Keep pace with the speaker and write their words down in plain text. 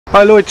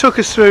Hi Lloyd, talk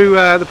us through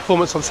the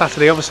performance on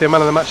Saturday. Obviously a man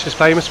of the match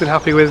display. You must have been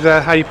happy with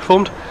how you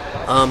performed.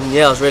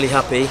 Yeah, I was really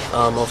happy.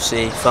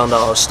 Obviously found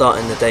out I was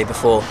starting the day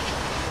before,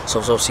 so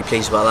I was obviously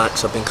pleased about that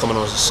because I've been coming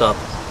on as a sub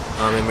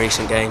in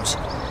recent games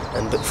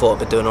and thought I'd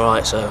been doing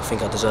alright, so I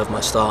think I deserved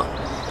my start.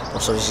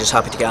 Also, I was just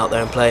happy to get out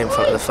there and play in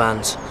front of the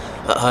fans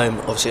at home.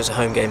 Obviously it was a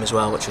home game as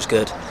well, which was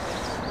good.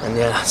 And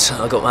yeah, so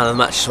I got man of the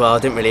match as well. I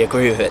didn't really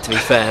agree with it, to be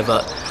fair,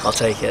 but I'll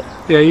take it.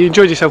 Yeah, you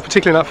enjoyed yourself,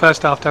 particularly in that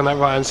first half down that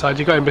right hand side.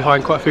 You got in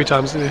behind quite a few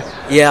times, didn't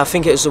you? Yeah, I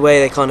think it was the way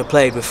they kind of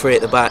played with three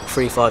at the back,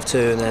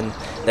 3-5-2, and then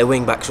their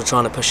wing backs were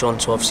trying to push on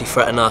to obviously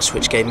threaten us,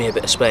 which gave me a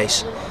bit of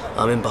space.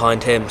 I'm in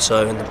behind him,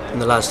 so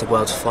and the lads did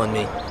well to find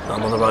me.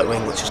 I'm on the right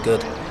wing, which is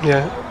good.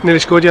 Yeah, nearly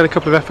scored. You had a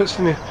couple of efforts,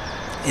 didn't you?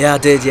 Yeah, I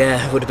did.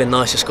 Yeah, it would have been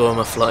nice to score on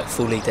my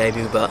full league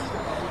debut, but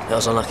I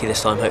was unlucky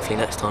this time. Hopefully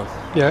next time.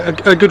 Yeah,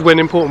 a good win,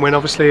 important win.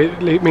 Obviously,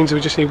 it means we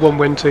just need one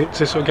win to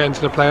sort of get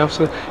into the playoffs.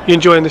 So you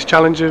enjoying this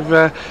challenge of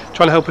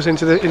trying to help us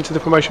into the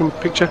promotion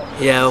picture?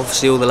 Yeah,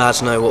 obviously all the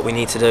lads know what we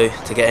need to do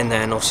to get in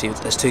there, and obviously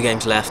there's 2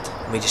 games left.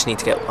 We just need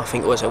to get, I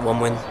think it was 1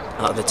 win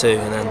out of the 2,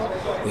 and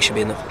then we should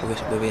be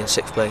we'll be in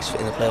 6th place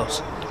in the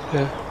playoffs.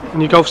 Yeah,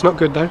 and your golf's not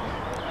good though.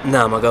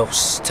 No, my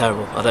golf's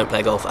terrible. I don't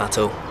play golf at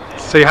all.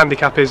 So your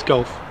handicap is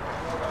golf.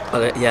 I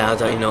don't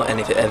even know what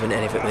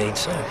anything means.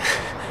 So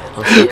I'm